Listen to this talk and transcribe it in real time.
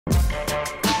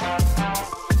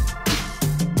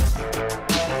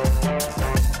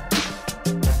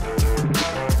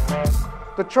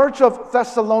The church of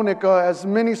Thessalonica, as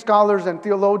many scholars and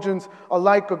theologians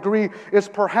alike agree, is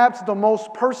perhaps the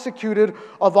most persecuted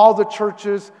of all the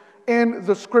churches in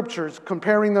the scriptures,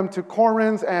 comparing them to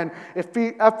Corinth and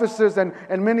Ephesus and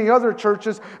many other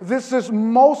churches. This is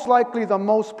most likely the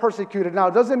most persecuted. Now,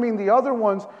 it doesn't mean the other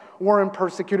ones weren't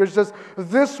persecuted. It's just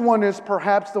this one is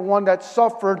perhaps the one that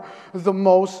suffered the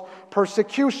most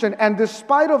persecution. And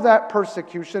despite of that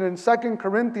persecution, in 2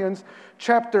 Corinthians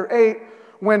chapter 8,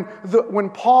 when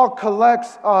Paul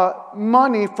collects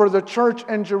money for the church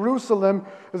in Jerusalem,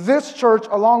 this church,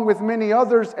 along with many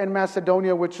others in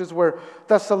Macedonia, which is where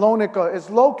Thessalonica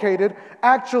is located,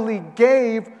 actually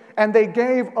gave, and they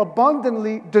gave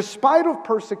abundantly despite of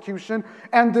persecution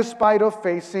and despite of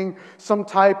facing some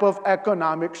type of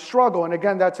economic struggle. And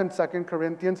again, that's in 2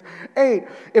 Corinthians 8.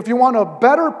 If you want a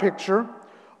better picture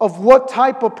of what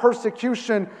type of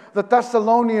persecution the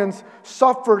Thessalonians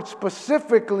suffered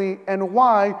specifically and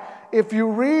why, if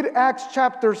you read Acts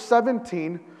chapter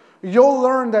 17, you'll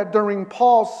learn that during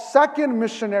Paul's second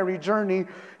missionary journey,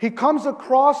 he comes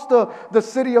across the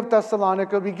city of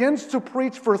Thessalonica, begins to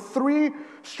preach for 3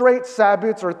 straight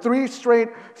Sabbaths or 3 straight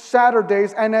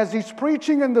Saturdays, and as he's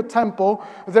preaching in the temple,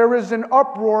 there is an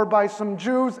uproar by some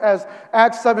Jews, as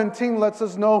Acts 17 lets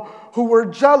us know, who were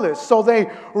jealous. So they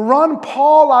run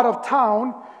Paul out of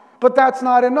town, but that's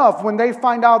not enough. When they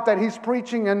find out that he's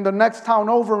preaching in the next town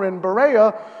over in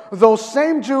Berea, those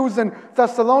same Jews in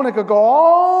Thessalonica go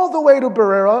all the way to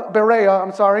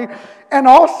Berea, and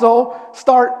also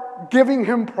start giving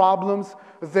him problems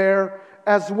there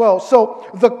as well. So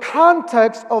the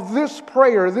context of this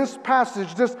prayer, this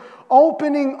passage, this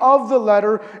opening of the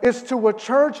letter is to a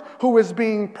church who is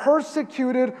being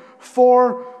persecuted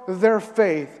for their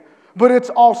faith. But it's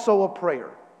also a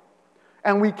prayer.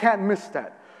 And we can't miss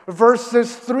that.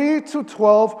 Verses 3 to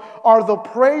 12 are the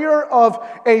prayer of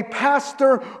a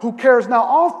pastor who cares. Now,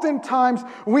 oftentimes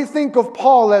we think of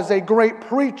Paul as a great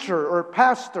preacher or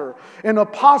pastor, an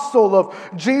apostle of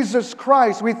Jesus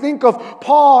Christ. We think of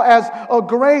Paul as a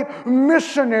great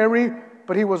missionary,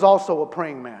 but he was also a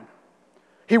praying man.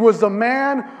 He was a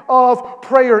man of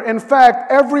prayer. In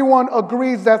fact, everyone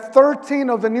agrees that 13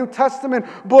 of the New Testament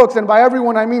books, and by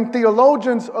everyone I mean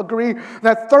theologians agree,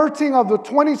 that 13 of the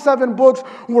 27 books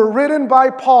were written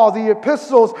by Paul, the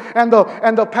epistles and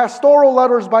the pastoral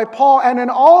letters by Paul. And in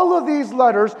all of these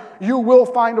letters, you will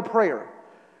find a prayer.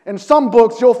 In some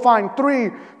books, you'll find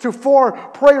 3 to 4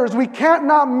 prayers. We can't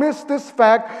not miss this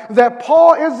fact that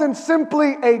Paul isn't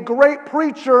simply a great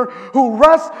preacher who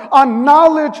rests on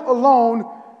knowledge alone.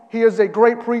 He is a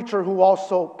great preacher who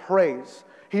also prays.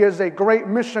 He is a great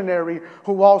missionary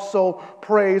who also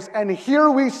prays. And here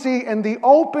we see in the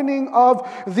opening of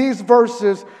these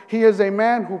verses, he is a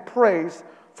man who prays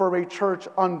for a church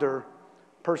under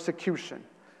persecution.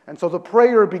 And so the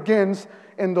prayer begins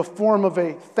in the form of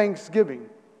a thanksgiving.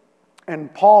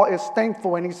 And Paul is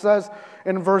thankful, and he says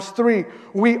in verse 3,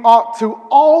 we ought to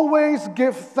always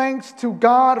give thanks to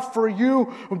God for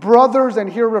you, brothers, and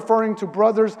here referring to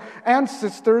brothers and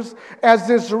sisters, as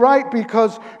is right,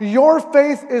 because your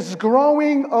faith is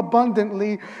growing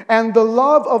abundantly, and the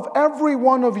love of every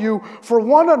one of you for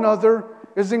one another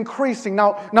is increasing.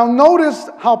 Now notice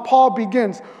how Paul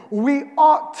begins. We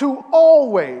ought to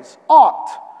always,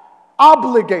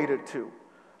 obligated to.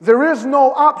 There is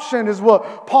no option, is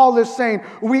what Paul is saying.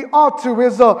 We ought to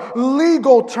is a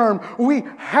legal term. We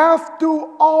have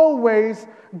to always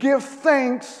give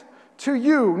thanks to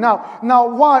you. Now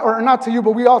why, or not to you,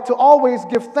 but we ought to always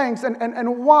give thanks.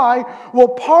 And why? Well,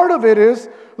 part of it is,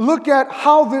 look at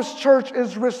how this church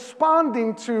is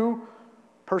responding to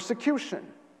persecution.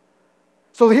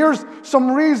 So here's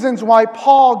some reasons why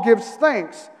Paul gives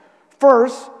thanks.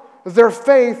 First, their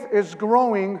faith is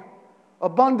growing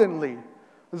abundantly.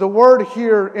 The word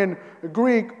here in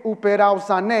Greek,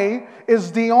 uperausane,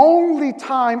 is the only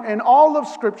time in all of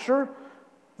Scripture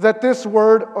that this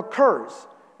word occurs,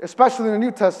 especially in the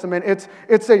New Testament.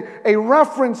 It's a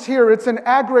reference here. It's an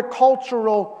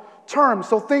agricultural term.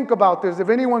 So think about this. If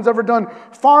anyone's ever done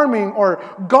farming or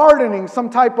gardening, some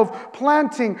type of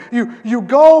planting, you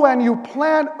go and you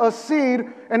plant a seed,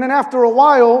 and then after a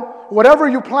while, whatever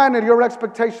you planted, your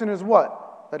expectation is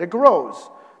what? That it grows,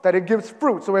 that it gives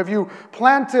fruit. So if you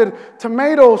planted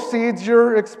tomato seeds,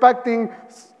 you're expecting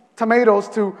tomatoes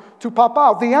to pop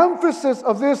out. The emphasis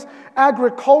of this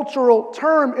agricultural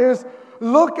term is,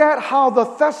 look at how the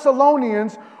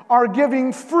Thessalonians are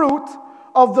giving fruit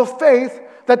of the faith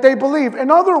that they believe.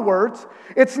 In other words,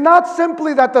 it's not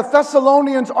simply that the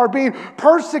Thessalonians are being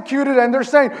persecuted and they're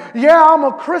saying, yeah, I'm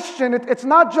a Christian. It's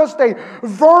not just a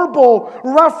verbal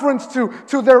reference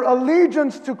to their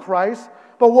allegiance to Christ,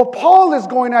 But what Paul is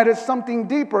going at is something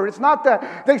deeper. It's not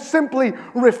that they simply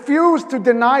refuse to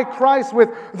deny Christ with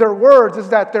their words. It's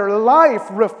that their life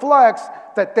reflects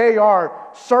that they are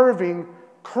serving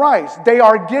Christ. They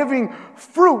are giving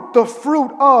fruit, the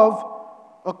fruit of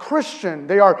a Christian.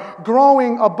 They are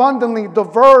growing abundantly. The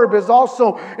verb is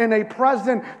also in a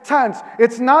present tense.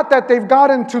 It's not that they've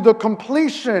gotten to the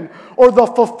completion or the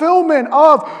fulfillment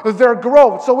of their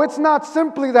growth. So it's not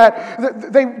simply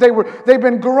that they've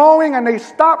been growing and they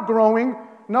stopped growing.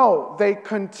 No, they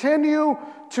continue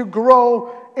to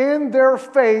grow in their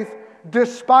faith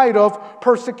despite of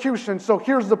persecution. So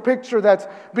here's the picture that's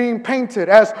being painted.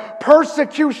 As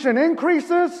persecution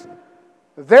increases,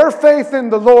 their faith in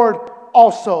the Lord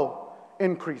also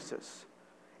increases.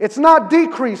 It's not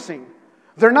decreasing.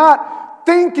 They're not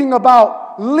thinking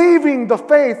about leaving the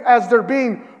faith as they're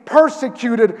being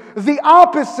persecuted. The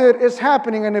opposite is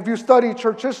happening. And if you study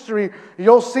church history,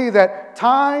 you'll see that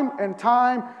time and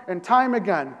time and time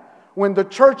again, when the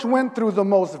church went through the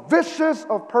most vicious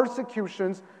of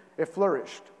persecutions, it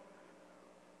flourished.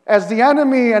 As the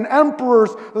enemy and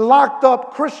emperors locked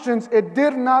up Christians, it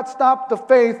did not stop the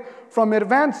faith from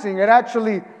advancing. It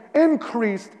actually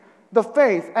increased the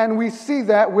faith. And we see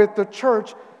that with the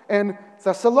church in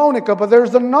Thessalonica. But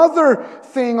there's another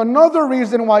thing, another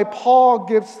reason why Paul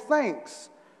gives thanks.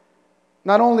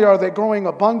 Not only are they growing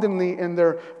abundantly in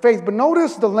their faith, but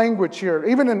notice the language here,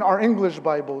 even in our English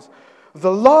Bibles.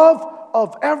 The love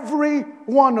of every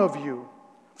one of you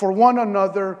for one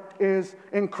another is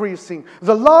increasing.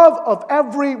 The love of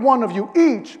every one of you,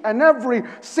 each and every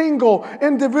single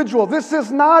individual. This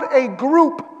is not a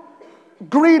group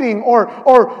greeting or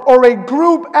a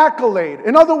group accolade.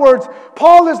 In other words,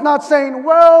 Paul is not saying,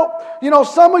 well,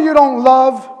 some of you don't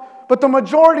love, but the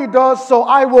majority does, so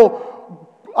I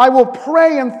will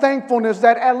pray in thankfulness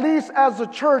that at least as a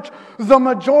church, the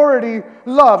majority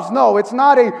loves. No, it's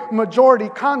not a majority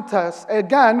contest.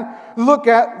 Again, look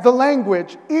at the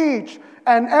language. Each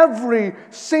and every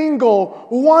single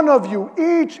one of you,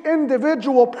 each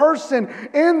individual person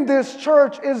in this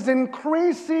church is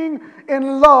increasing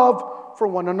in love for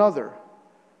one another.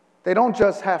 They don't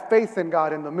just have faith in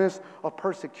God in the midst of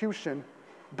persecution,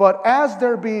 but as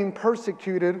they're being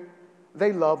persecuted,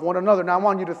 they love one another. Now I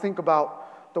want you to think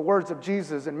about the words of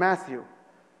Jesus in Matthew.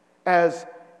 As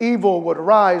evil would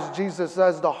rise, Jesus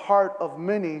says the heart of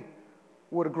many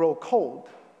would grow cold.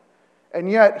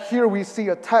 And yet here we see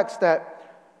a text that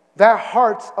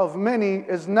hearts of many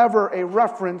is never a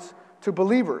reference to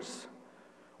believers.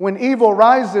 When evil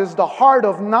rises, the heart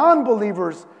of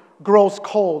non-believers grows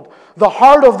cold. The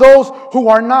heart of those who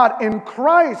are not in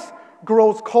Christ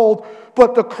grows cold.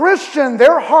 But the Christian,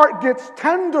 their heart gets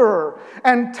tenderer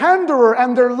and tenderer,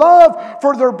 and their love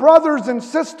for their brothers and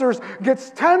sisters gets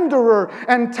tenderer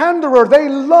and tenderer. They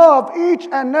love each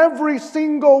and every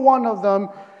single one of them,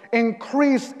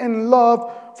 increase in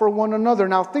love for one another.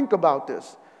 Now think about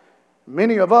this.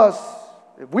 Many of us,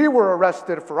 if we were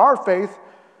arrested for our faith,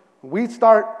 we'd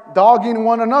start dogging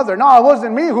one another. No, it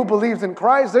wasn't me who believes in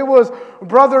Christ. It was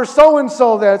brother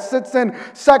so-and-so that sits in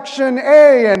section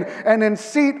A and in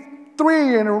seat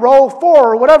 3 in row 4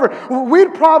 or whatever.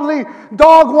 We'd probably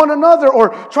dog one another or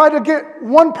try to get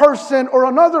one person or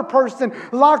another person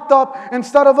locked up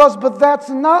instead of us. But that's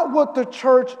not what the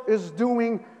church is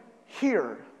doing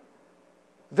here.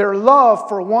 Their love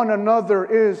for one another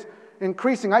is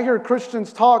increasing. I hear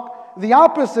Christians talk the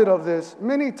opposite of this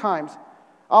many times.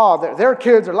 Oh, their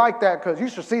kids are like that because you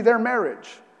should see their marriage.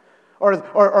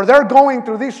 Or they're going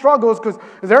through these struggles because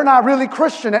they're not really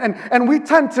Christian. And we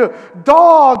tend to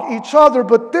dog each other.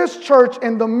 But this church,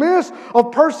 in the midst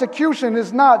of persecution,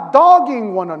 is not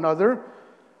dogging one another.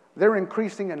 They're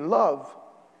increasing in love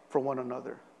for one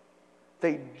another.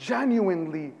 They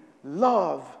genuinely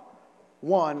love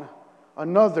one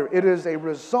another. It is a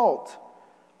result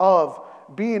of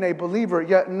being a believer.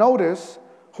 Yet notice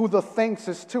who the thanks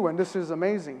is to, and this is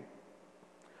amazing.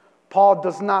 Paul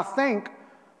does not thank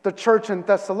the church in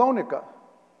Thessalonica,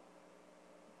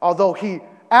 although he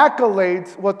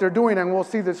accolades what they're doing, and we'll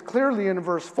see this clearly in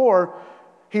verse 4.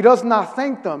 He does not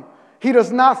thank them. He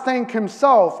does not thank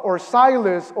himself or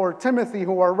Silas or Timothy,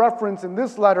 who are referenced in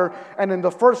this letter and in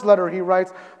the first letter he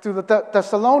writes to the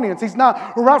Thessalonians. He's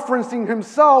not referencing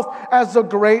himself as a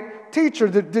great teacher.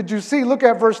 Did you see? Look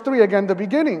at verse 3 again, the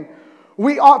beginning.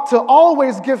 We ought to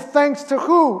always give thanks to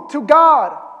who? To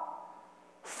God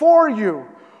for you.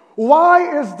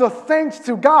 Why is the thanks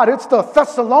to God? It's the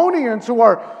Thessalonians who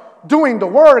are doing the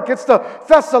work. It's the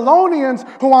Thessalonians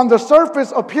who on the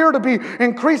surface appear to be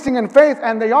increasing in faith,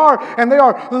 and they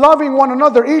are loving one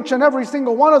another, each and every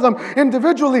single one of them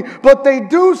individually, but they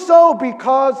do so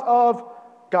because of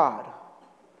God.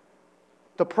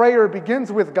 The prayer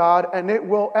begins with God and it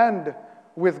will end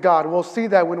with God. We'll see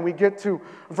that when we get to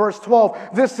verse 12.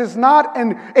 This is not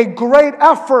a great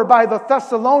effort by the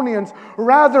Thessalonians.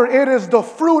 Rather, it is the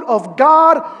fruit of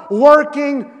God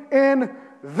working in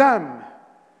them.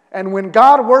 And when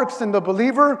God works in the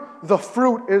believer, the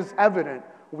fruit is evident.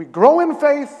 We grow in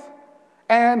faith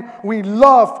and we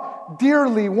love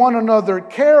dearly one another,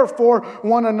 care for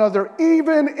one another,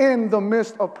 even in the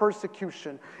midst of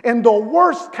persecution. In the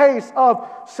worst case of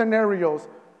scenarios,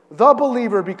 the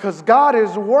believer, because God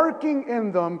is working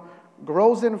in them,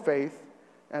 grows in faith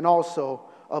and also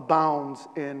abounds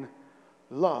in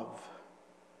love.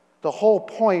 The whole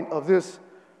point of this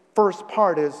first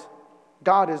part is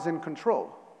God is in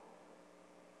control.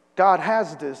 God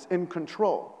has this in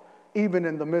control. Even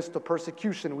in the midst of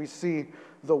persecution, we see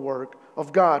the work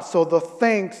of God. So the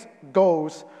thanks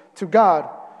goes to God.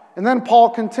 And then Paul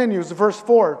continues, verse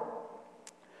 4.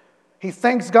 He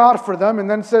thanks God for them and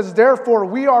then says, therefore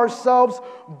we ourselves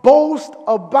boast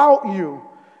about you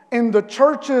in the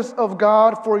churches of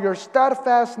God for your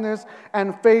steadfastness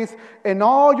and faith in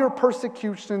all your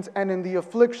persecutions and in the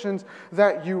afflictions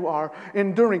that you are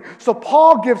enduring. So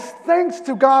Paul gives thanks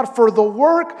to God for the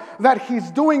work that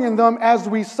he's doing in them, as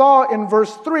we saw in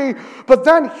verse 3, but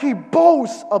then he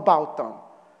boasts about them.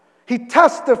 He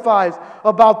testifies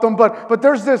about them, but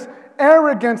there's this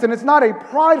arrogance, and it's not a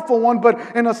prideful one,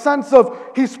 but in a sense of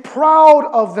he's proud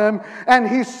of them, and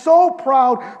he's so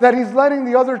proud that he's letting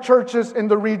the other churches in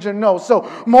the region know. So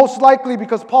most likely,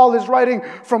 because Paul is writing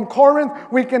from Corinth,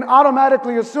 we can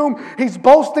automatically assume he's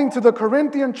boasting to the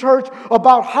Corinthian church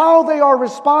about how they are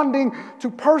responding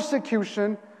to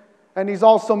persecution, and he's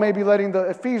also maybe letting the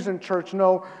Ephesian church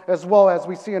know as well, as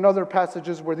we see in other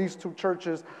passages where these two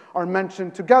churches are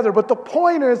mentioned together. But the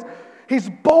point is, he's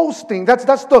boasting. That's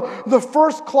the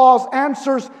first clause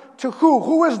answers to who?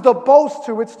 Who is the boast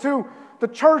to? It's to the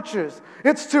churches.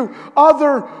 It's to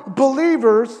other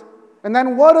believers. And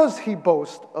then what does he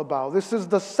boast about? This is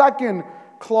the second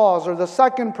clause, or the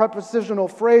second prepositional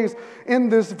phrase in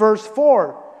this verse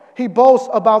 4. He boasts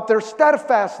about their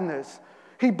steadfastness.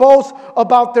 He boasts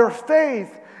about their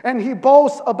faith. And he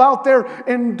boasts about their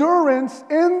endurance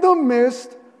in the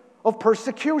midst of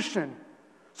persecution.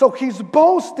 So he's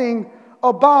boasting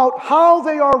about how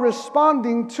they are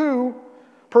responding to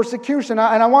persecution.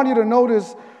 And I want you to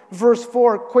notice verse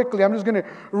 4 quickly. I'm just going to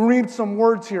read some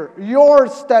words here. Your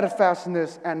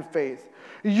steadfastness and faith,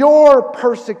 your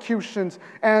persecutions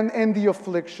and the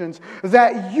afflictions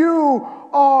that you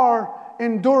are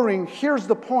enduring. Here's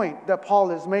the point that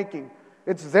Paul is making.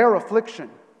 It's their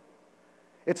affliction.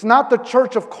 It's not the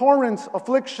church of Corinth's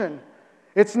affliction.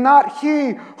 It's not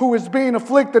he who is being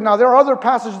afflicted. Now, there are other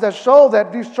passages that show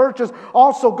that these churches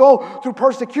also go through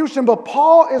persecution, but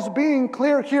Paul is being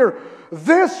clear here.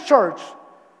 This church,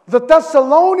 the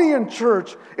Thessalonian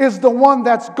church, is the one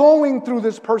that's going through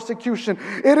this persecution.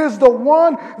 It is the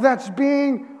one that's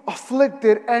being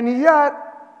afflicted, and yet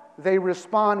they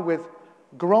respond with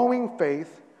growing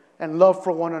faith and love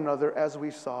for one another, as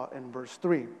we saw in verse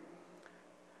 3.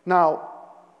 Now,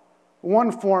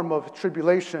 one form of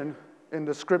tribulation in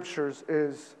the scriptures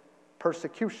is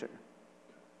persecution.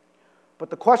 But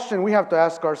the question we have to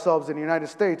ask ourselves in the United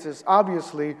States is,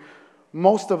 obviously,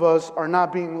 most of us are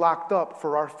not being locked up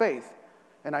for our faith.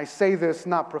 And I say this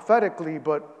not prophetically,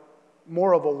 but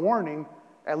more of a warning,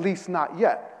 at least not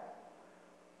yet.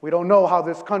 We don't know how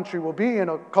this country will be in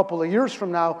a couple of years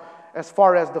from now as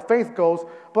far as the faith goes,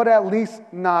 but at least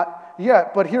not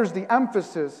yet. But here's the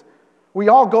emphasis. We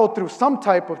all go through some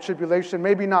type of tribulation,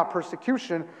 maybe not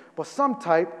persecution, but some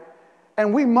type.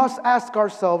 And we must ask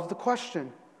ourselves the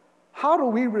question, how do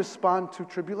we respond to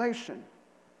tribulation?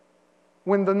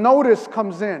 When the notice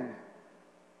comes in,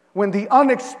 when the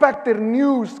unexpected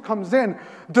news comes in,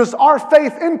 does our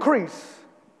faith increase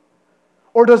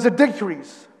or does it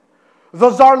decrease?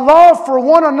 Does our love for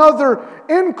one another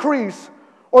increase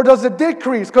or does it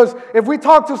decrease? Because if we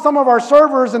talk to some of our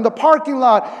servers in the parking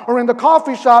lot or in the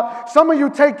coffee shop, some of you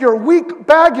take your weak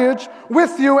baggage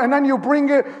with you and then you bring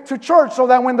it to church, so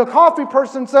that when the coffee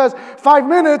person says 5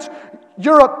 minutes,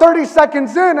 you're 30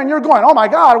 seconds in and you're going, oh my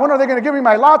God, when are they going to give me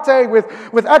my latte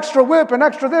with extra whip and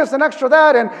extra this and extra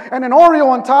that and an Oreo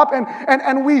on top?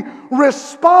 And we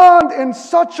respond in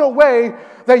such a way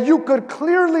that you could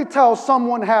clearly tell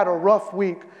someone had a rough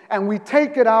week, and we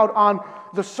take it out on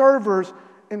the servers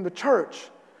in the church.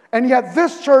 And yet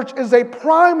this church is a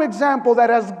prime example that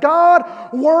as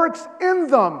God works in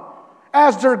them,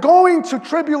 as they're going to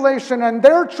tribulation, and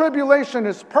their tribulation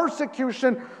is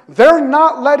persecution, they're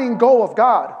not letting go of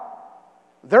God.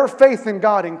 Their faith in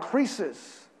God increases.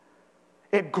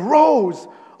 It grows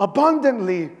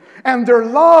abundantly, and their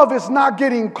love is not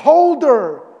getting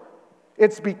colder.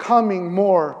 It's becoming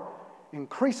more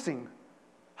increasing.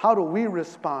 How do we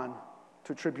respond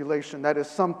to tribulation? That is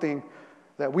something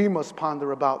that we must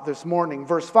ponder about this morning.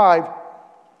 Verse 5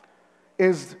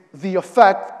 is the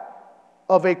effect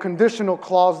of a conditional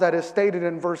clause that is stated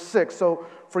in verse 6. So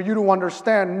for you to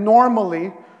understand,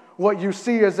 normally what you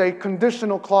see is a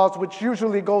conditional clause which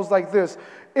usually goes like this.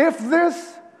 If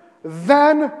this,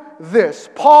 then this.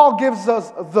 Paul gives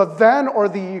us the then or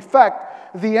the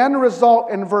effect, the end result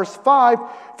in verse 5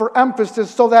 for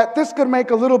emphasis so that this could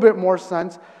make a little bit more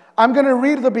sense. I'm going to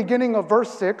read the beginning of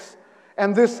verse 6,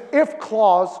 and this if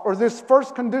clause or this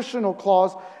first conditional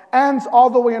clause ends all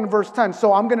the way in verse 10.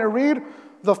 So I'm going to read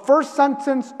the first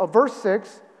sentence of verse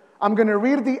 6. I'm going to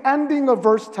read the ending of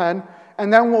verse 10,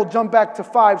 and then we'll jump back to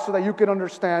 5 so that you can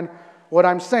understand what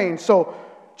I'm saying. So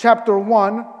chapter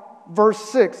 1, verse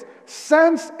 6.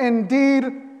 Since indeed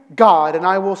God, and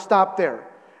I will stop there.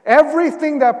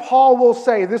 Everything that Paul will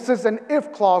say, this is an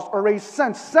if clause or a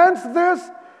since. Since this,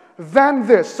 then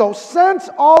this. So since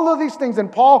all of these things,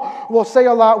 and Paul will say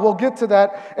a lot, we'll get to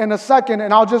that in a second,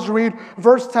 and I'll just read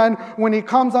verse 10. When he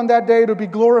comes on that day to be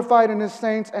glorified in his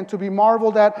saints and to be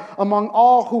marveled at among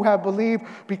all who have believed,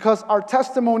 because our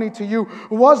testimony to you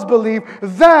was believed.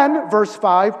 Then, verse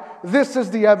 5, this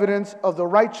is the evidence of the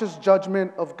righteous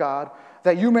judgment of God,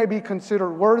 that you may be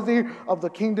considered worthy of the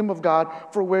kingdom of God,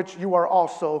 for which you are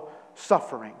also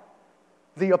suffering.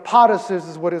 The apodosis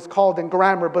is what is called in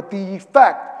grammar, but the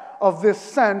effect of this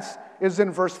sense is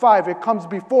in verse 5. It comes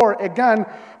before, again,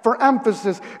 for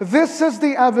emphasis. This is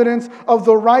the evidence of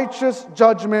the righteous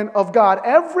judgment of God.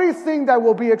 Everything that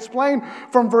will be explained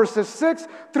from verses 6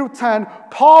 through 10,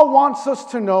 Paul wants us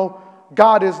to know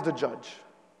God is the judge.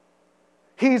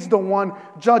 He's the one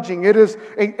judging. It is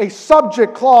a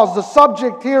subject clause. The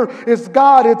subject here is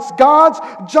God. It's God's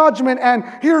judgment. And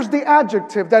here's the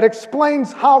adjective that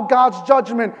explains how God's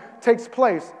judgment takes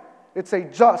place. It's a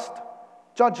just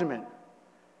judgment.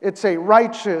 It's a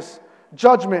righteous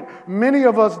judgment. Many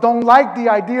of us don't like the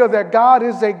idea that God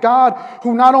is a God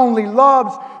who not only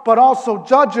loves but also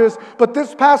judges. But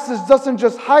this passage doesn't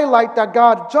just highlight that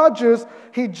God judges,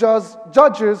 He just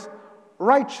judges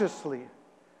righteously.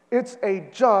 It's a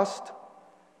just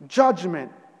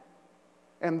judgment.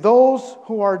 And those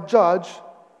who are judged,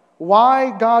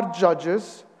 why God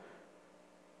judges,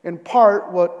 in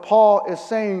part what Paul is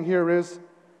saying here is,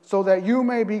 so that you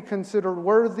may be considered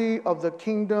worthy of the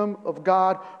kingdom of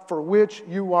God, for which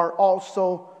you are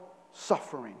also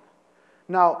suffering.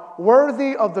 Now,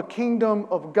 worthy of the kingdom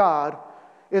of God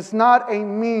is not a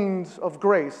means of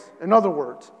grace. In other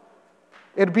words,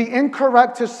 it'd be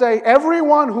incorrect to say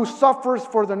everyone who suffers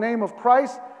for the name of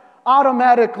Christ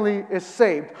automatically is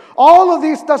saved. All of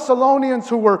these Thessalonians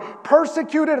who were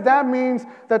persecuted, that means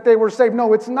that they were saved.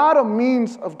 No, it's not a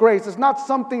means of grace. It's not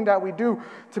something that we do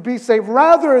to be saved.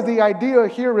 Rather, the idea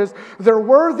here is they're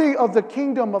worthy of the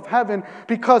kingdom of heaven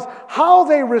because how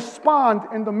they respond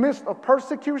in the midst of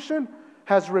persecution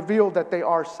has revealed that they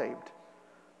are saved.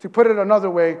 To put it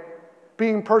another way,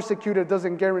 being persecuted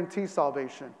doesn't guarantee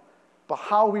salvation. But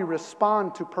how we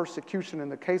respond to persecution in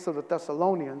the case of the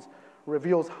Thessalonians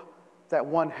reveals that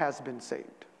one has been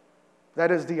saved.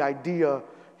 That is the idea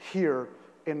here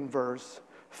in verse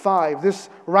 5. This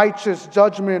righteous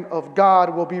judgment of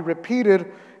God will be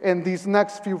repeated in these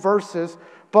next few verses,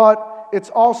 but it's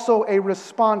also a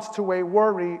response to a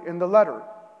worry in the letter.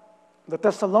 The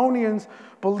Thessalonians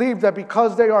believe that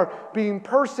because they are being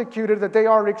persecuted, that they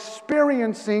are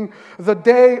experiencing the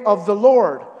day of the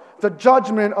Lord, the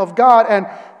judgment of God. And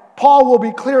Paul will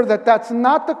be clear that that's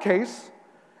not the case.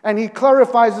 And he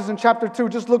clarifies this in chapter 2.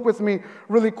 Just look with me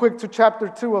really quick to chapter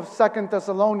 2 of 2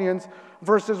 Thessalonians,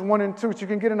 verses 1 and 2, so you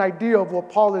can get an idea of what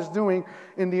Paul is doing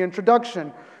in the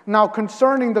introduction. Now,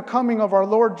 concerning the coming of our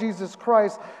Lord Jesus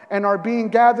Christ and our being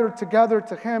gathered together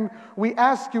to Him, we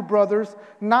ask you, brothers,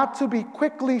 not to be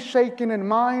quickly shaken in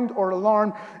mind or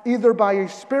alarmed, either by a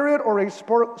spirit or a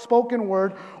spoken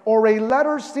word, or a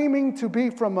letter seeming to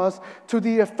be from us, to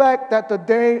the effect that the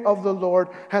day of the Lord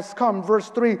has come. Verse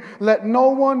 3, let no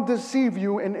one deceive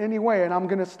you in any way. And I'm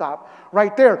going to stop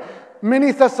right there.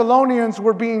 Many Thessalonians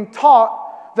were being taught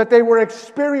that they were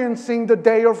experiencing the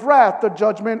day of wrath, the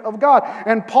judgment of God.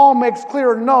 And Paul makes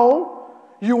clear, no,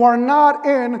 you are not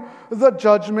in the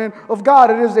judgment of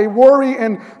God. It is a worry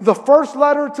in the first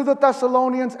letter to the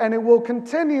Thessalonians, and it will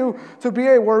continue to be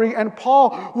a worry. And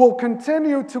Paul will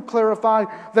continue to clarify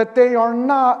that they are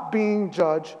not being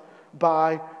judged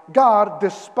by God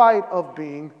despite of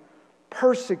being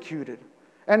persecuted.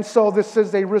 And so this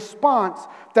is a response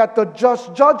that the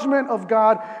just judgment of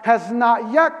God has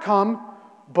not yet come,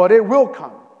 but it will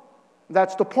come.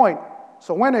 That's the point.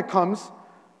 So when it comes,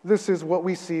 this is what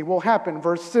we see will happen.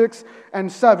 Verse 6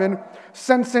 and 7,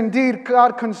 since indeed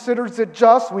God considers it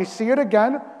just, we see it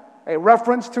again, a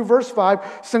reference to verse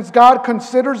 5, since God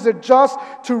considers it just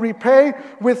to repay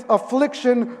with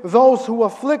affliction those who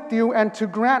afflict you and to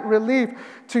grant relief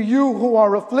to you who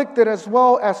are afflicted as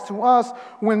well as to us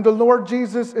when the Lord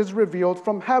Jesus is revealed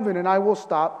from heaven. And I will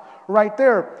stop right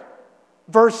there.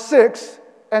 Verse 6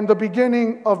 and the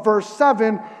beginning of verse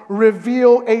 7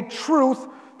 reveal a truth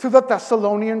to the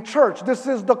Thessalonian church. This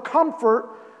is the comfort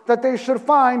that they should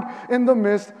find in the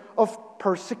midst of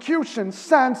persecution.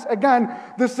 Since, again,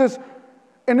 this is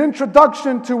an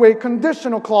introduction to a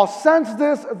conditional clause. Since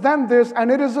this, then this,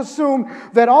 and it is assumed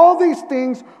that all these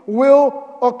things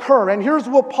will occur. And here's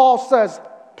what Paul says,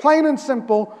 plain and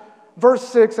simple, verse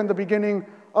 6 and the beginning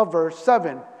of verse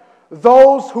 7.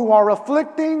 Those who are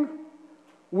afflicting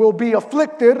will be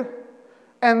afflicted,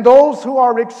 and those who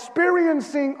are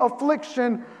experiencing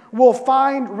affliction will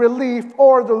find relief,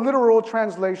 or the literal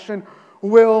translation,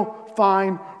 will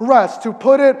find rest. To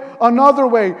put it another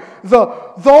way,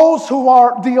 those who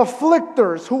are the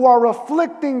afflictors, who are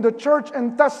afflicting the church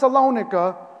in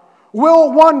Thessalonica,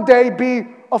 will one day be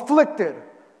afflicted.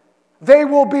 They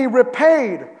will be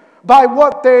repaid by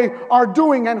what they are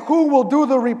doing. And who will do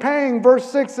the repaying?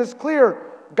 Verse 6 is clear.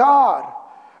 God.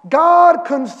 God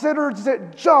considers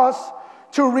it just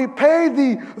to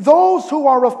repay those who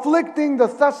are afflicting the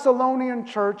Thessalonian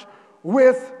church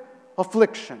with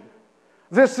affliction.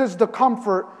 This is the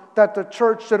comfort that the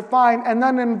church should find. And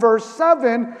then in verse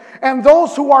 7, and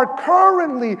those who are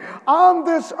currently on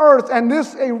this earth, and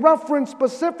this a reference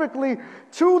specifically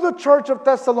to the church of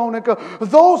Thessalonica,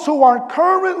 those who are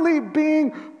currently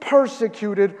being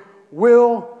persecuted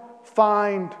will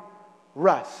find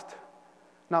rest.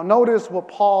 Now notice what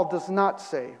Paul does not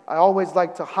say. I always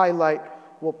like to highlight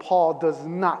what Paul does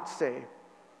not say.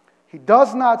 He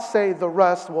does not say the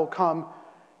rest will come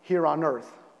here on earth.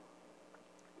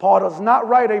 Paul does not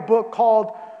write a book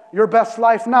called Your Best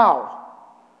Life Now,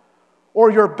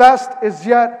 or Your Best Is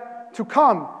Yet to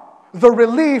Come. The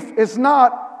relief is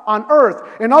not on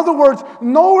earth. In other words,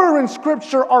 nowhere in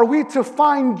Scripture are we to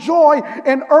find joy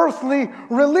in earthly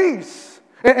relief.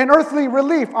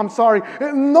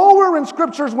 Nowhere in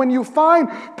Scriptures when you find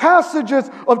passages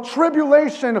of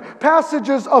tribulation,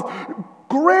 passages of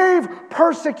grave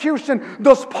persecution,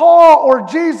 does Paul or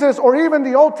Jesus or even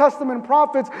the Old Testament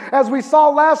prophets, as we saw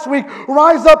last week,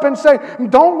 rise up and say,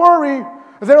 don't worry,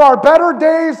 there are better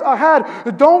days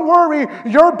ahead. Don't worry,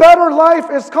 your better life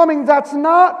is coming. That's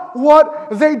not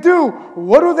what they do.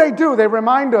 What do? They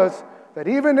remind us that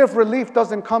even if relief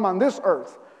doesn't come on this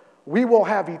earth, we will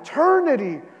have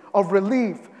eternity of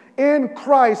relief in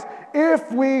Christ if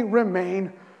we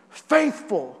remain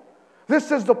faithful.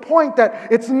 This is the point,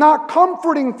 that it's not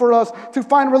comforting for us to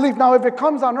find relief. Now, if it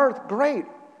comes on earth, great.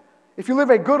 If you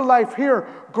live a good life here,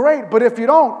 great. But if you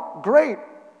don't, great,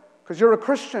 because you're a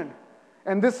Christian.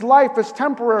 And this life is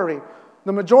temporary.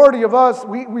 The majority of us,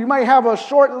 we might have a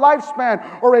short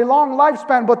lifespan or a long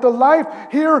lifespan, but the life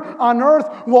here on earth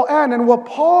will end. And what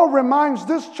Paul reminds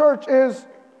this church is,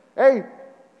 hey,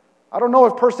 I don't know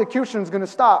if persecution is going to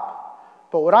stop,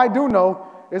 but what I do know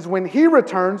is when He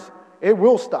returns, it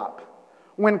will stop.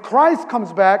 When Christ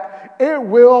comes back, it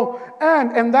will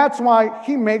end. And that's why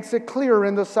he makes it clear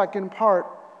in the second part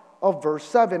of verse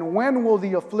 7. When will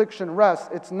the affliction rest?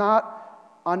 It's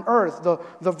not on earth.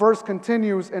 The verse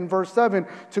continues in verse 7,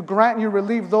 to grant you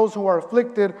relief those who are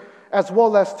afflicted as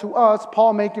well as to us.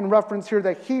 Paul making reference here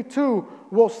that he too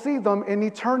will see them in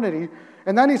eternity.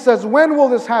 And then he says, when will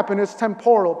this happen? It's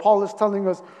temporal. Paul is telling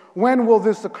us, when will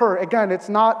this occur? Again, it's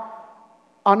not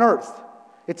on earth.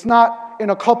 It's not in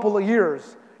a couple of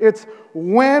years. It's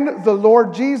when the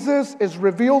Lord Jesus is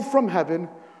revealed from heaven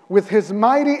with His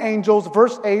mighty angels,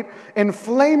 verse 8, in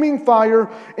flaming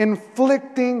fire,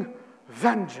 inflicting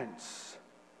vengeance.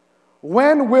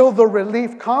 When will the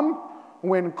relief come?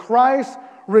 When Christ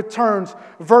returns.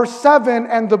 Verse 7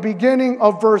 and the beginning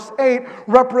of verse 8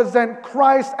 represent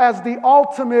Christ as the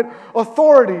ultimate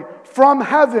authority from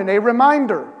heaven. A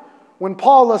reminder, when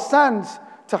Paul ascends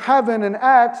to heaven in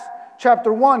Acts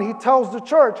chapter 1, he tells the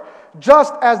church,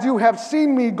 just as you have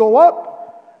seen me go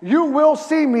up, you will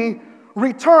see me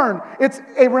return. It's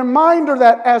a reminder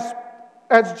that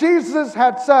as Jesus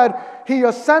had said, He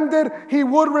ascended, He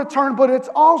would return, but it's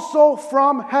also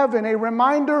from heaven. A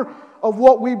reminder of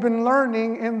what we've been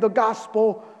learning in the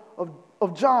Gospel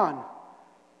of John,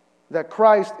 that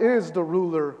Christ is the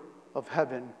ruler of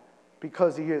heaven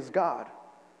because He is God.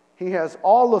 He has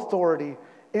all authority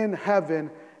in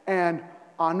heaven and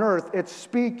on earth. It's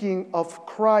speaking of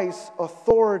Christ's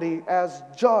authority as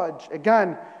judge.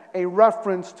 Again, a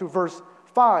reference to verse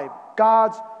 5.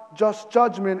 God's just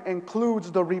judgment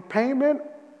includes the repayment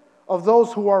of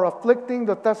those who are afflicting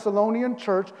the Thessalonian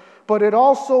church, but it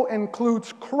also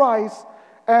includes Christ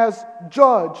as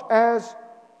judge, as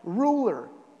ruler.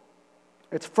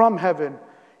 It's from heaven.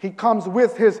 He comes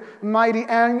with his mighty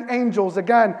angels.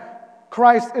 Again,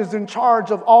 Christ is in charge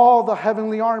of all the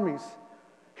heavenly armies.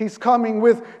 He's coming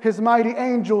with his mighty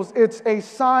angels. It's a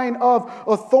sign of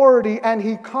authority, and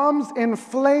he comes in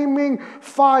flaming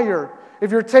fire. If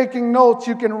you're taking notes,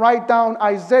 you can write down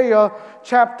Isaiah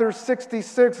chapter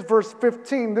 66, verse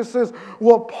 15. This is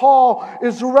what Paul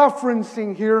is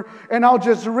referencing here, and I'll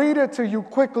just read it to you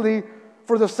quickly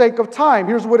for the sake of time.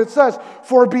 Here's what it says.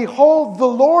 For behold, the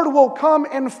Lord will come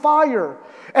in fire,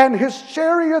 and his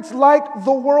chariots like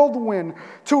the whirlwind,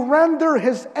 to render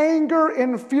his anger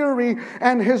in fury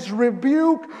and his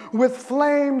rebuke with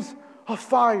flames of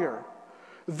fire.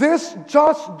 This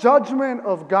just judgment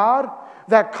of God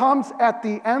that comes at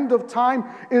the end of time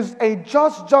is a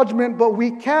just judgment, but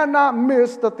we cannot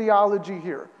miss the theology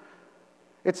here.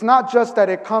 It's not just that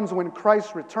it comes when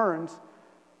Christ returns,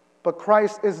 but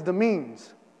Christ is the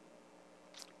means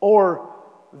or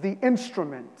the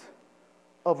instrument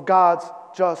of God's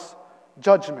just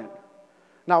judgment.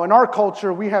 Now, in our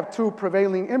culture, we have two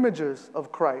prevailing images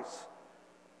of Christ.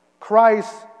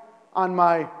 Christ on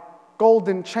my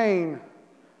golden chain,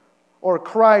 or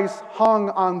Christ hung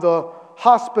on the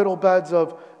hospital beds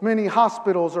of many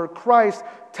hospitals, or Christ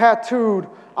tattooed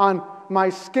on my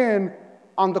skin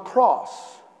on the cross.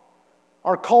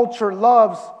 Our culture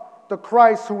loves the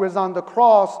Christ who is on the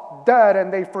cross dead,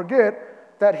 and they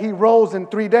forget that he rose in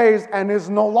 3 days and is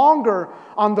no longer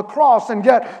on the cross. And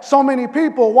yet so many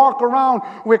people walk around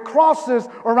with crosses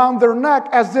around their neck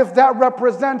as if that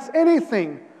represents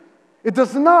anything. It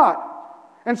does not.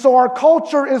 And so our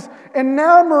culture is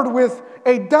enamored with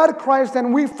a dead Christ,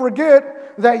 and we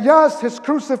forget that yes, his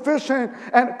crucifixion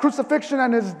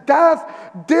and his death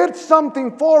did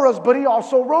something for us, but he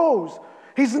also rose.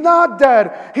 He's not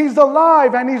dead. He's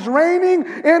alive, and he's reigning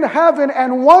in heaven,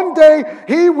 and one day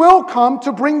he will come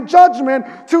to bring judgment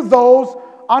to those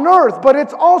on earth. But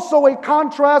it's also a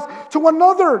contrast to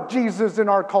another Jesus in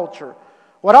our culture,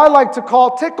 what I like to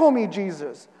call tickle me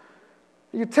Jesus.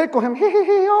 You tickle him,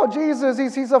 oh, Jesus,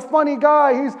 he's a funny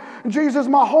guy. He's Jesus,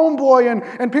 my homeboy.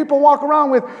 And people walk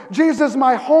around with Jesus,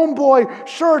 my homeboy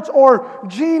shirts, or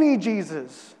Genie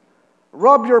Jesus.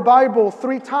 Rub your Bible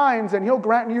 3 times and he'll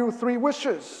grant you 3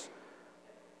 wishes.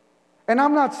 And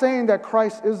I'm not saying that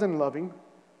Christ isn't loving.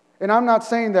 And I'm not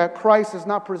saying that Christ is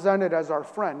not presented as our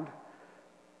friend.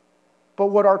 But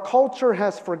what our culture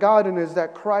has forgotten is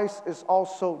that Christ is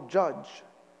also judge.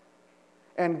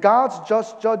 And God's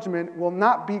just judgment will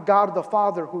not be God the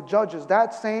Father who judges.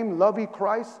 That same loving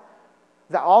Christ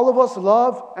that all of us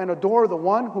love and adore, the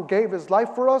one who gave his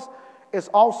life for us, is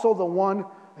also the one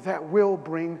that will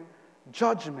bring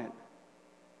judgment.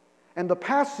 And the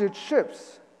passage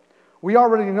shifts. We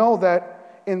already know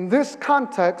that in this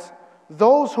context,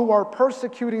 those who are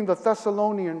persecuting the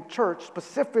Thessalonian church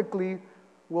specifically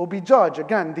will be judged.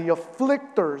 Again, the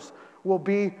afflictors will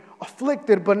be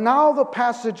afflicted. But now the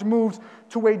passage moves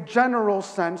to a general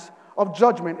sense of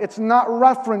judgment. It's not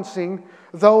referencing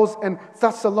those in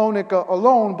Thessalonica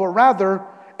alone, but rather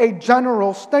a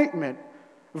general statement.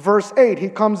 Verse 8, he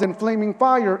comes in flaming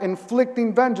fire,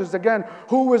 inflicting vengeance. Again,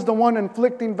 who is the one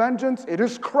inflicting vengeance? It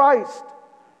is Christ.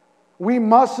 We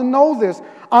must know this.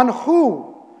 On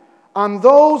who? On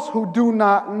those who do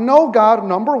not know God,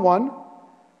 number one,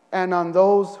 and on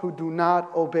those who do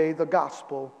not obey the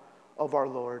gospel of our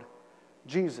Lord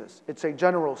Jesus. It's a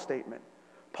general statement.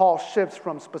 Paul shifts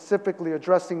from specifically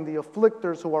addressing the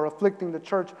afflictors who are afflicting the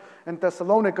church in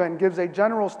Thessalonica and gives a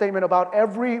general statement about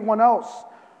everyone else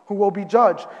who will be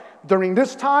judged during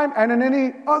this time and in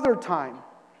any other time.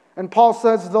 And Paul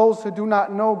says those who do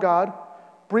not know God,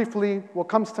 briefly, what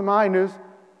comes to mind is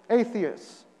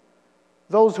atheists.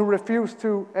 Those who refuse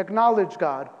to acknowledge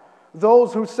God.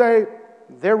 Those who say,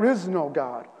 there is no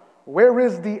God. Where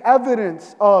is the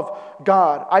evidence of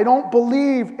God? I don't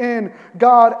believe in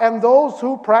God. And those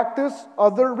who practice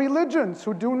other religions,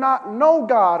 who do not know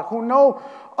God, who know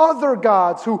other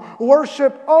gods, who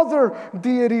worship other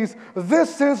deities.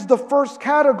 This is the first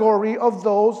category of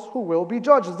those who will be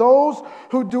judged. Those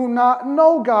who do not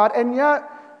know God. And yet,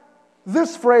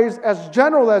 this phrase, as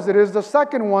general as it is, the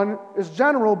second one is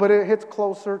general, but it hits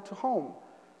closer to home.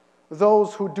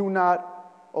 Those who do not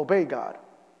obey God.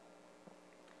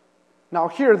 Now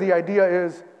here the idea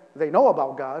is they know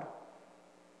about God.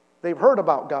 They've heard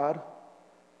about God.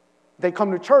 They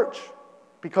come to church.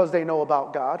 because they know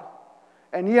about God.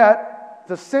 And yet,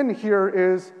 the sin here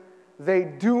is they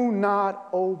do not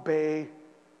obey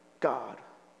God.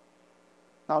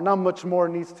 Now, not much more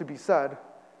needs to be said.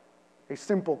 A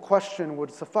simple question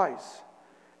would suffice.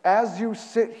 As you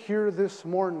sit here this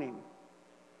morning,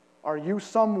 are you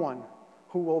someone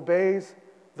who obeys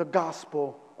the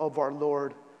gospel of our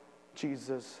Lord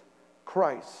Jesus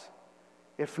Christ?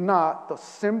 If not, the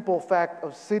simple fact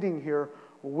of sitting here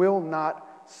will not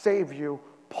save you.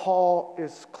 Paul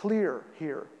is clear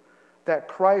here that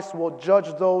Christ will judge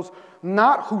those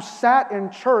not who sat in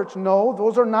church. No,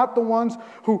 those are not the ones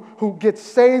who get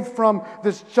saved from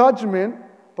this judgment,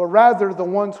 but rather the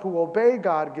ones who obey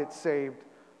God get saved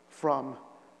from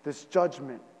this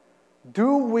judgment.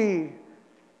 Do we,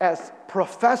 as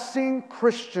professing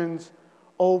Christians,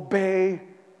 obey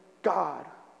God?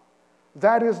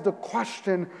 That is the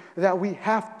question that we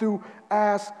have to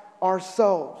ask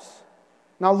ourselves.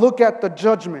 Now look at the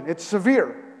judgment. It's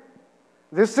severe.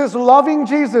 This is loving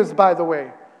Jesus, by the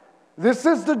way. This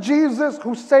is the Jesus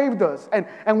who saved us.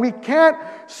 And we can't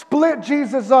split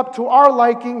Jesus up to our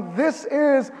liking. This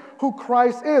is who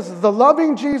Christ is. The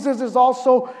loving Jesus is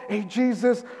also a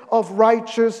Jesus of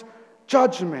righteous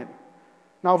judgment.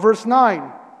 Now, verse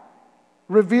 9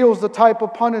 reveals the type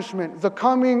of punishment. The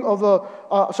coming of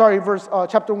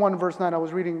chapter 1, verse 9. I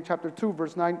was reading chapter 2,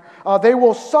 verse 9. They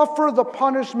will suffer the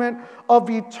punishment of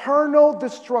eternal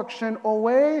destruction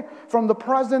away from the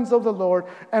presence of the Lord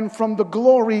and from the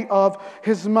glory of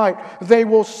His might. They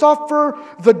will suffer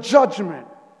the judgment,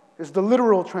 is the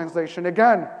literal translation.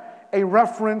 Again, a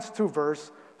reference to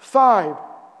verse 5.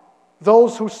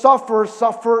 Those who suffer,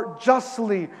 suffer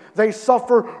justly. They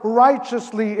suffer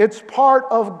righteously. It's part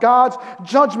of God's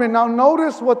judgment. Now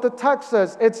notice what the text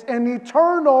says. It's an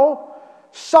eternal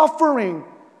suffering.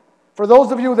 For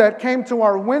those of you that came to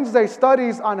our Wednesday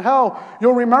studies on hell,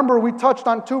 you'll remember we touched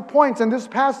on 2 points, and this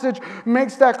passage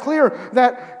makes that clear,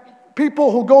 that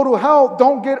people who go to hell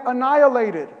don't get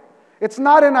annihilated. It's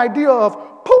not an idea of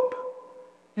poop,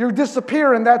 you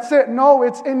disappear and that's it. No,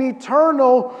 it's an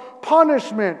eternal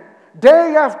punishment.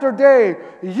 Day after day,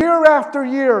 year after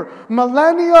year,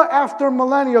 millennia after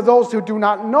millennia, those who do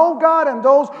not know God and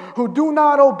those who do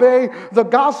not obey the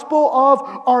gospel of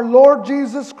our Lord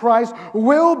Jesus Christ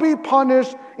will be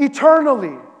punished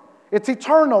eternally. It's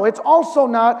eternal. It's also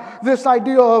not this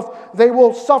idea of they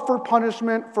will suffer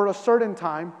punishment for a certain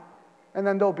time and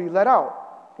then they'll be let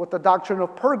out. What the doctrine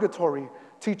of purgatory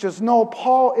teaches. No,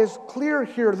 Paul is clear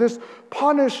here. This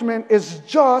punishment is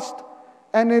just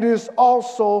and it is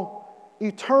also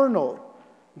eternal.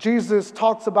 Jesus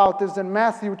talks about this in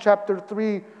Matthew chapter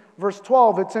 3, verse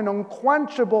 12. It's an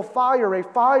unquenchable fire, a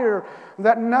fire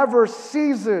that never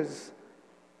ceases.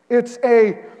 It's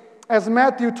as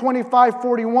Matthew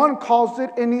 25:41 calls it,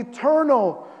 an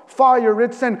eternal fire.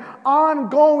 It's an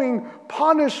ongoing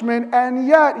punishment, and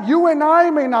yet you and I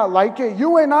may not like it.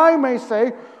 You and I may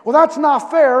say, well, that's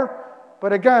not fair.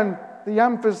 But again, the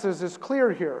emphasis is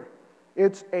clear here.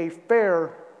 It's a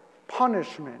fair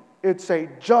punishment. It's a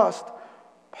just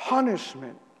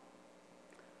punishment.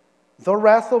 The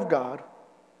wrath of God,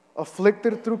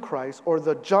 afflicted through Christ, or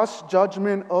the just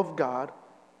judgment of God,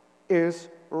 is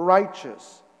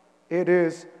righteous. It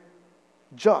is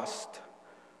just.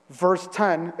 Verse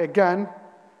 10, again,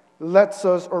 lets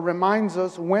us or reminds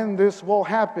us when this will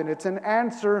happen. It's an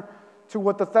answer to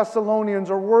what the Thessalonians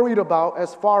are worried about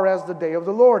as far as the day of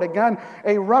the Lord. Again,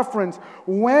 a reference.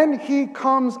 When He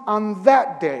comes on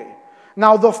that day.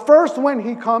 Now, the first when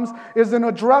He comes is an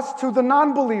address to the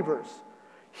non-believers.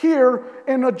 Here,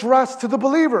 an address to the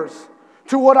believers.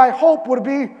 To what I hope would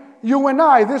be you and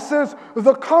I. This is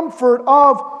the comfort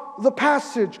of the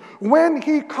passage. When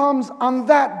He comes on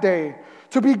that day,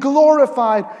 to be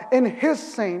glorified in His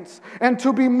saints and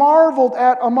to be marveled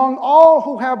at among all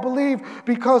who have believed,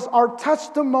 because our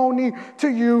testimony to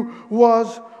you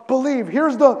was believed.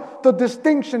 Here's the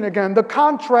distinction again, the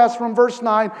contrast from verse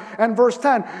 9 and verse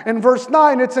 10. In verse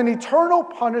 9, it's an eternal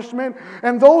punishment,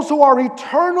 and those who are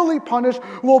eternally punished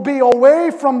will be away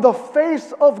from the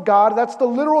face of God. That's the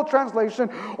literal translation,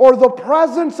 or the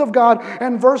presence of God.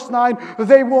 And verse 9,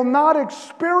 they will not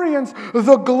experience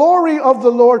the glory of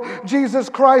the Lord Jesus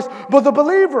Christ, but the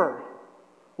believer,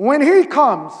 when He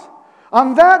comes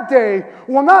on that day,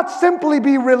 will not simply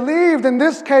be relieved, in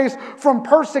this case, from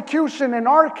persecution. In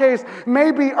our case,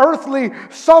 maybe earthly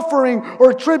suffering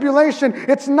or tribulation.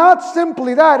 It's not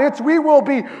simply that. It's we will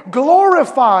be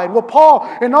glorified. What Paul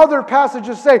in other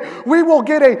passages say, we will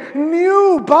get a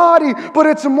new body, but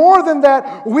it's more than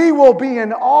that. We will be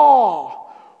in awe.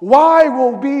 Why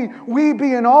will we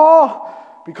be in awe?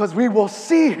 Because we will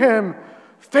see Him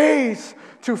face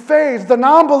to phase. The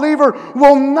non-believer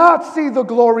will not see the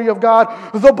glory of God.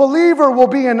 The believer will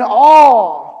be in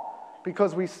awe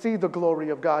because we see the glory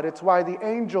of God. It's why the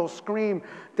angels scream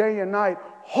day and night,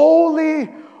 holy,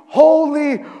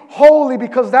 holy, holy,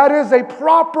 because that is a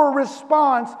proper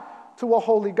response to a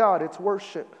holy God. It's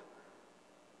worship.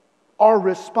 Our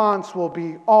response will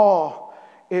be awe.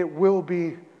 It will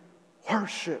be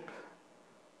worship.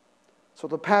 So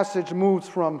the passage moves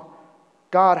from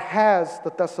God has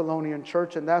the Thessalonian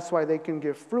church, and that's why they can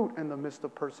give fruit in the midst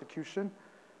of persecution.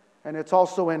 And it's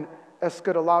also an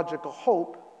eschatological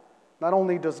hope. Not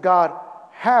only does God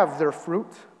have their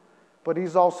fruit, but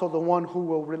He's also the one who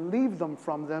will relieve them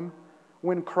from them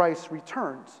when Christ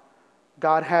returns.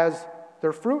 God has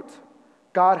their fruit.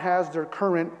 God has their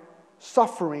current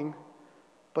suffering.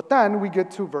 But then we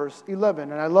get to verse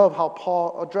 11, and I love how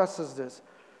Paul addresses this.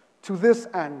 To this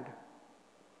end,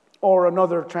 or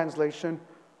another translation,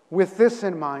 with this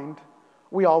in mind,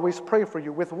 we always pray for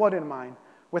you. With what in mind?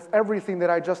 With everything that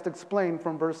I just explained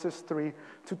from verses 3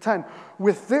 to 10.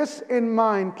 With this in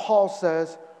mind, Paul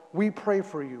says, we pray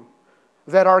for you,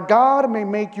 that our God may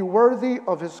make you worthy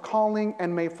of His calling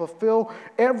and may fulfill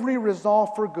every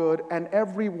resolve for good and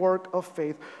every work of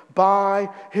faith by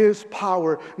His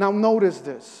power. Now notice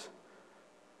this.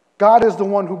 God is the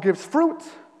one who gives fruit.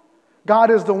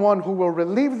 God is the one who will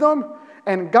relieve them.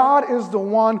 And God is the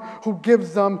one who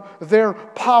gives them their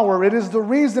power. It is the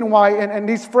reason why, and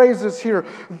these phrases here,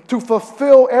 to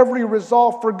fulfill every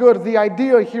resolve for good. The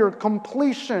idea here,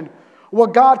 completion.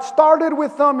 What God started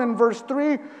with them in verse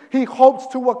 3, He hopes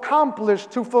to accomplish,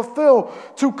 to fulfill,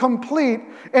 to complete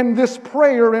in this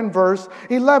prayer in verse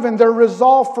 11. Their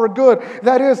resolve for good.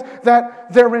 That is,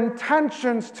 that their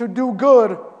intentions to do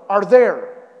good are there.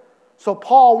 So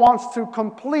Paul wants to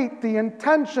complete the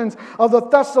intentions of the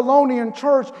Thessalonian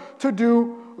church to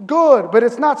do good. But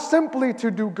it's not simply to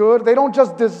do good. They don't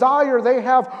just desire, they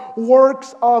have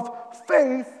works of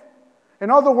faith.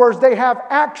 In other words, they have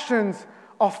actions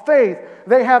of faith.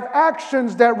 They have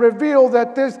actions that reveal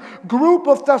that this group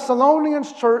of the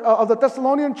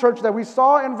Thessalonian church that we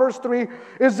saw in verse 3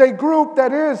 is a group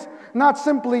that is not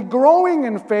simply growing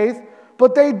in faith,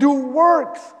 but they do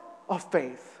works of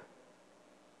faith.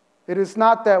 It is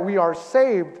not that we are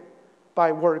saved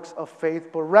by works of faith,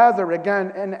 but rather,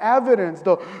 again, an evidence,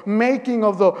 the making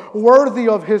of the worthy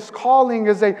of His calling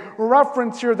is a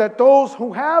reference here that those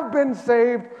who have been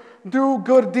saved do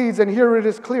good deeds. And here it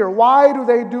is clear. Why do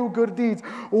they do good deeds?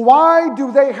 Why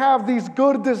do they have these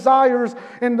good desires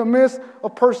in the midst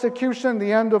of persecution?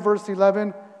 The end of verse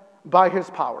 11, by His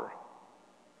power.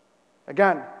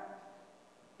 Again,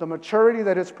 the maturity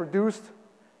that is produced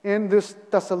in this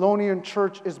Thessalonian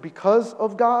church is because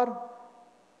of God,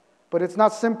 but it's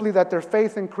not simply that their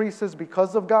faith increases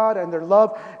because of God and their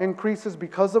love increases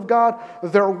because of God.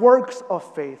 Their works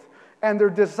of faith and their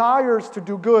desires to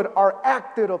do good are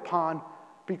acted upon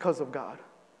because of God,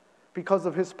 because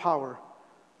of His power.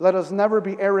 Let us never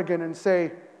be arrogant and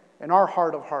say in our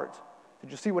heart of hearts, did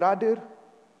you see what I did?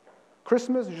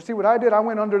 Christmas, did you see what I did? I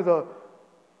went under the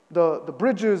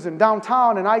bridges in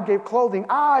downtown and I gave clothing.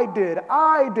 I did.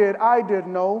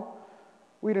 No,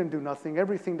 we didn't do nothing.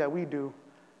 Everything that we do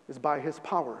is by His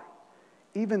power.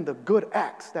 Even the good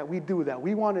acts that we do that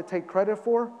we want to take credit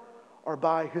for are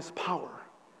by His power.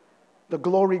 The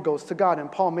glory goes to God. And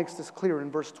Paul makes this clear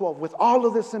in verse 12. With all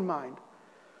of this in mind,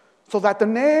 so that the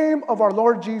name of our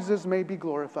Lord Jesus may be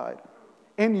glorified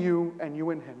in you and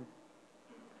you in Him,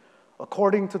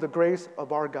 according to the grace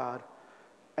of our God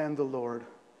and the Lord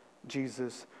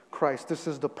Jesus Christ. This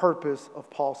is the purpose of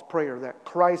Paul's prayer, that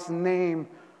Christ's name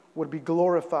would be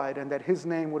glorified and that His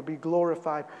name would be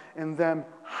glorified in them.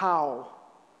 How?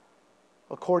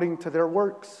 According to their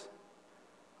works,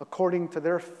 according to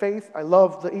their faith. I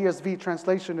love the ESV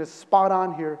translation, is spot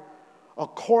on here.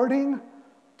 According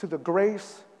to the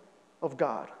grace of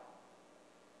God.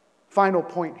 Final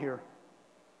point here.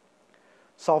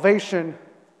 Salvation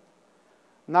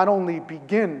not only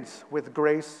begins with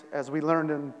grace, as we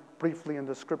learned briefly in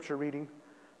the scripture reading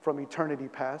from eternity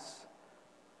past.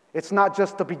 It's not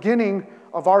just the beginning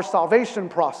of our salvation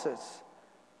process.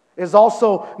 It's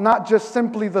also not just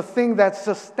simply the thing that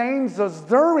sustains us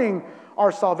during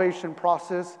our salvation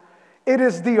process. It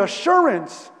is the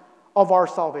assurance of our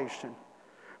salvation.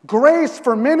 Grace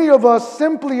for many of us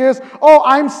simply is, oh,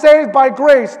 I'm saved by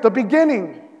grace, the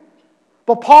beginning.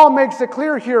 But Paul makes it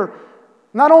clear here,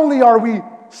 not only are we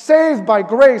saved by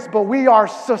grace, but we are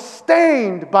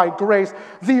sustained by grace.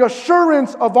 The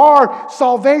assurance of our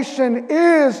salvation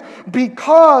is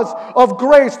because of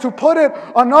grace. To put it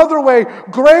another way,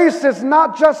 grace is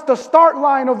not just the start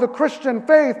line of the Christian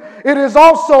faith, it is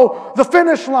also the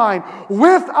finish line.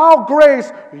 Without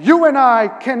grace, you and I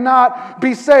cannot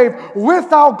be saved.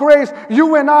 Without grace,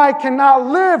 you and I cannot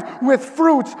live with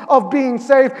fruits of being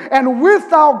saved. And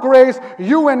without grace,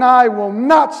 you and I will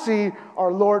not see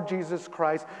our Lord Jesus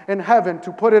Christ in heaven.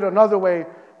 To put it another way,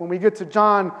 when we get to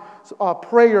John's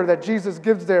prayer that Jesus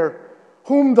gives there,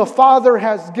 whom the Father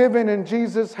has given in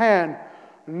Jesus' hand,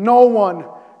 no one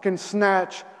can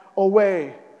snatch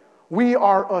away. We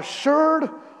are assured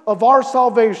of our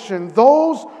salvation,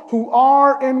 those who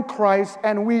are in Christ,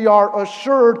 and we are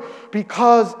assured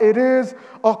because it is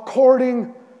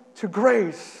according to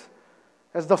grace.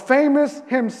 As the famous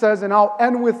hymn says, and I'll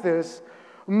end with this,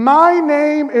 my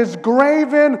name is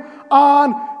graven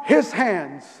on His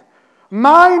hands.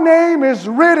 My name is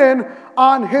written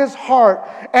on His heart.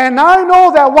 And I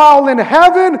know that while in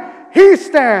heaven He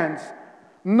stands,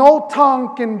 no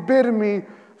tongue can bid me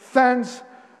thence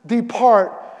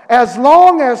depart. As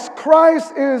long as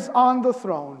Christ is on the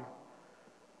throne,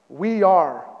 we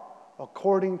are,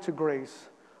 according to grace,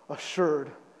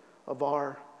 assured of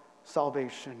our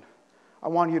salvation. I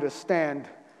want you to stand,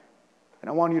 and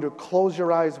I want you to close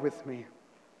your eyes with me.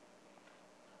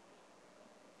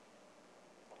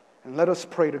 And let us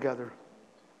pray together.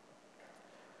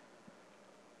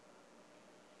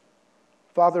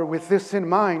 Father, with this in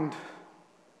mind,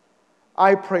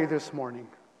 I pray this morning,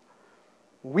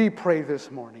 we pray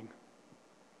this morning,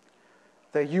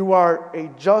 that you are a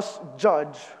just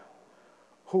judge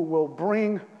who will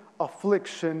bring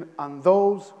affliction on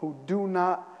those who do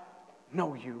not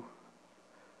know you.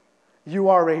 You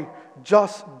are a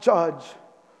just judge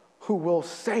who will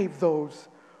save those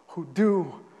who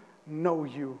do know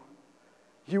you.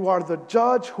 You are the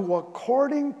judge who,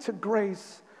 according to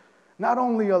grace, not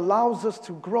only allows us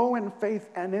to grow in faith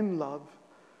and in love,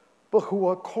 but who,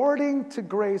 according to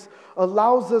grace,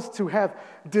 allows us to have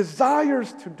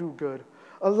desires to do good,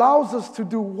 allows us to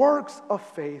do works of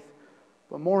faith,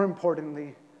 but more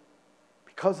importantly,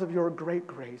 because of your great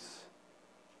grace,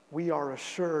 we are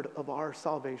assured of our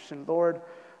salvation. Lord,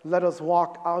 let us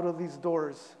walk out of these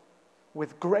doors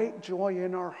with great joy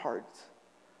in our hearts,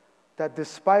 that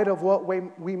despite of what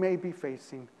we may be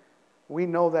facing, we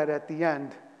know that at the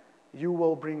end, you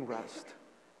will bring rest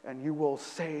and you will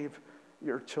save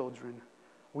your children.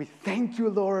 We thank you,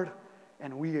 Lord,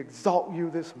 and we exalt you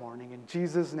this morning. In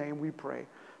Jesus' name we pray.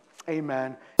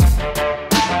 Amen.